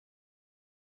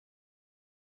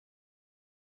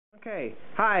Okay.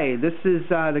 Hi, this is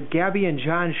the Gabby and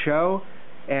John show,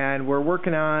 and we're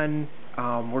working on,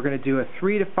 we're going to do a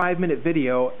 3 to 5 minute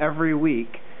video every week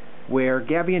where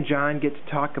Gabby and John get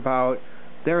to talk about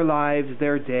their lives,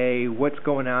 their day, what's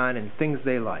going on, and things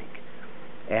they like.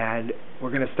 And we're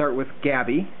going to start with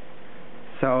Gabby.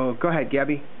 So, go ahead,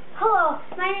 Gabby. Hello,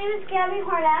 my name is Gabby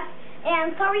Hordak,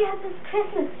 and sorry you have this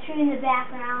Christmas tree in the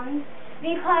background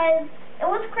because it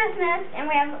was Christmas, and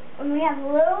we have a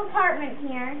little apartment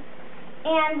here,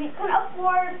 and we couldn't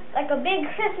afford like a big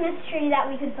Christmas tree that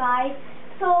we could buy,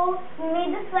 so we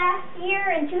made this last year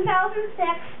in 2006,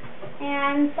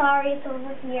 and sorry it's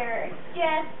over here. It's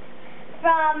just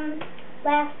from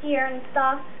last year and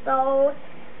stuff. So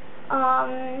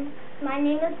my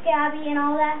name is Gabby and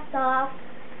all that stuff,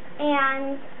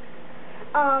 and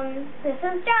this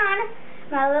is John,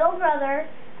 my little brother,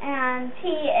 and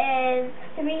he is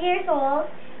 3 years old.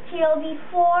 He'll be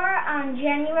 4 on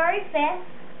January 5th,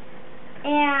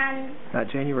 and... Not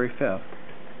January 5th.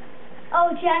 Oh,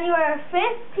 January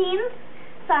 15th?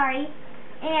 Sorry.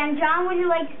 And John, would you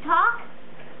like to talk?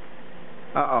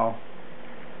 Uh-oh.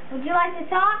 Would you like to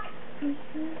talk?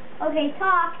 Okay,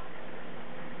 talk.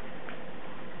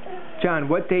 John,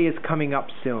 what day is coming up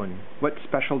soon? What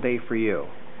special day for you?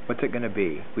 What's it going to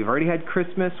be? We've already had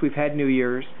Christmas, we've had New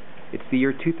Year's. It's the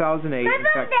year 2008. My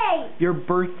birthday! Your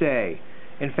birthday.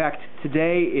 In fact,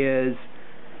 today is,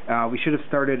 we should have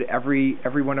started every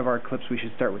one of our clips, we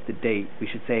should start with the date. We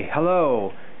should say,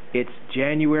 hello, it's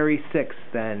January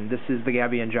 6th, and this is the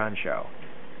Gabby and John show.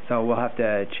 So we'll have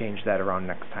to change that around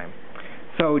next time.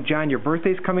 So, John, your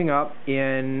birthday's coming up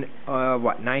in,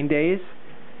 9 days?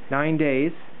 9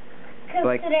 days.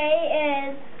 Because today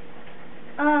is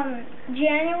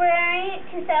January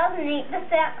 2008, the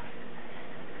 6th.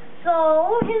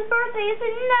 So, his birthday is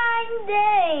in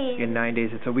 9 days. In 9 days.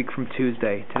 It's a week from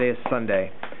Tuesday. Today is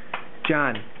Sunday.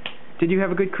 John, did you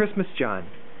have a good Christmas, John?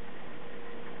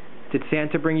 Did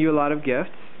Santa bring you a lot of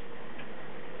gifts?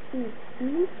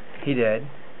 Mm-hmm. He did?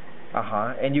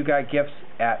 Uh-huh. And you got gifts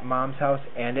at Mom's house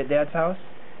and at Dad's house?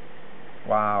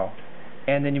 Wow.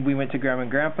 And then we went to Grandma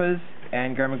and Grandpa's,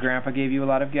 and Grandma and Grandpa gave you a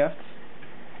lot of gifts?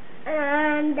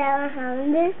 And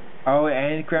Helen. Oh,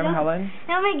 and Grandma Helen?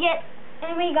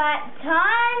 And we got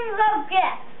tons of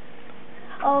gifts.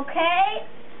 Okay?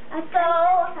 So,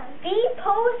 be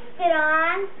posted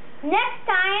on next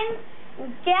time,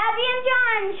 Gabby and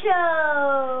John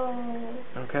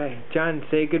show. Okay. John,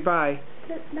 say goodbye.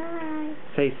 Goodbye.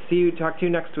 Say talk to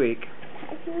you next week.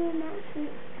 Talk to you next week.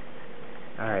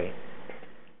 All right.